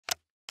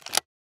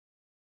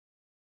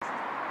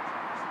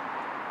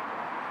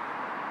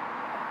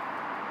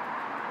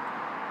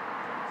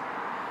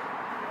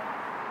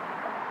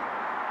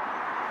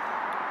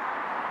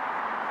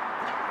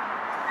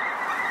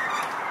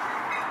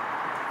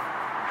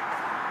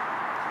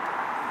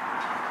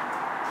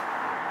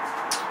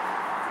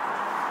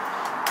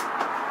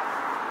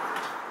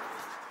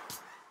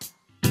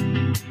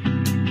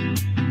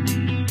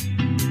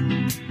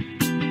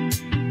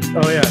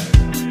Oh yeah,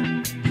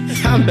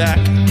 I'm back.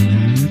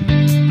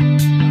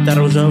 Thought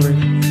it was over.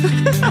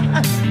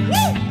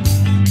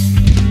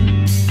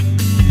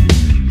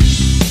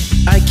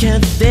 I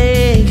can't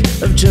think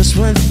of just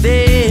one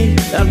thing.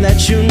 I'll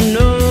let you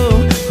know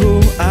who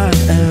I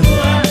am. Who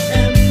I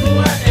am, who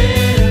I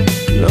am.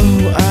 Know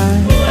who I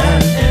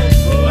am.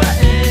 Who I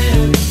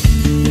am.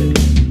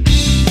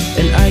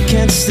 And I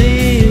can't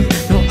sleep,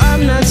 no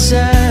I'm not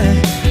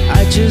sad.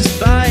 I just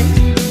bite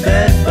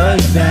bed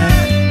bugs back.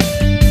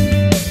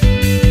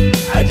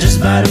 I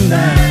just bite them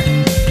back.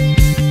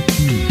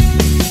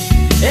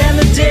 And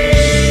the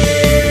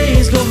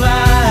days go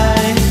by,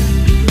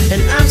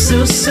 and I'm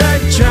still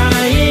stuck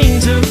trying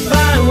to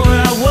find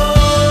where I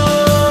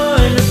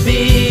wanna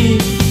be.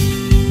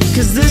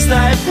 Cause this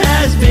life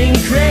has been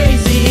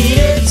crazy.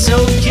 It's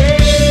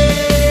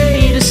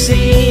okay to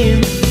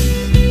seem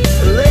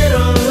a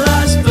little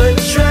lost, but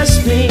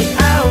trust me,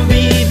 I'll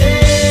be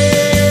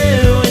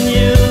there when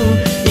you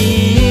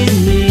need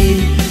me,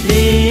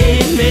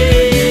 need me.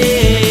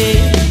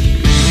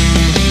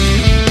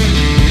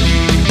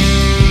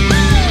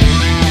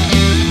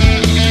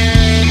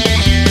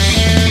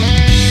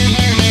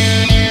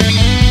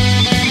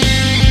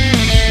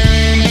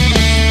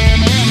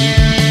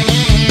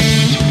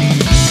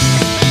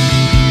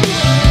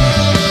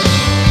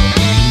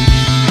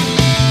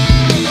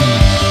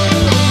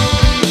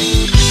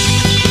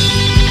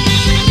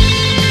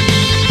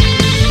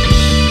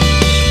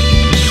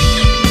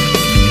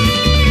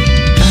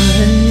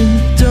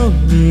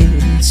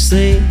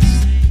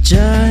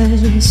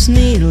 Just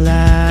need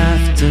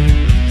laughter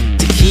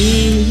to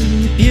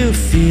keep you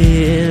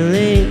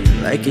feeling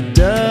like it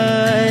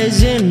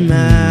doesn't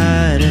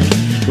matter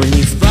when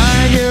you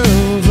find your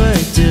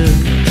overdue.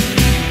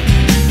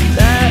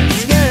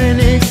 That's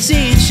gonna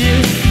teach you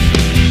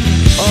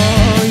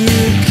all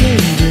you can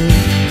do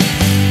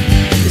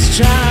is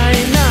try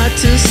not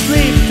to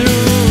sleep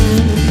through.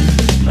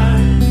 I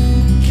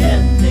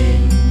can't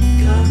think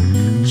of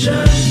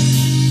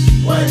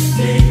just one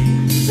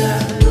thing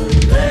that will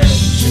let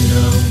you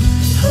know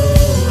who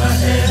I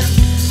am,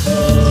 who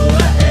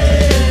I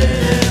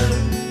am.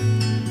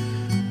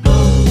 Oh,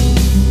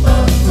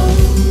 oh, oh,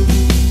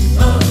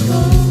 oh,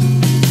 oh,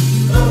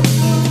 oh,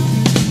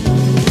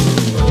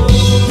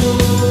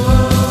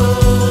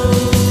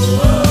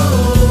 oh.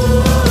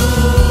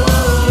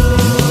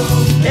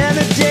 And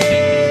the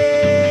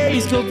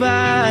days go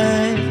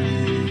by,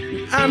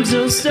 I'm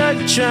still stuck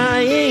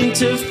trying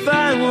to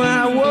find where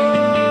I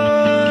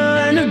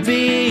wanna be.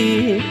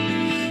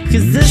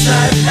 Cause this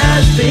life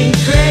has been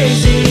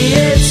crazy,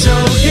 it's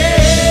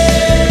okay.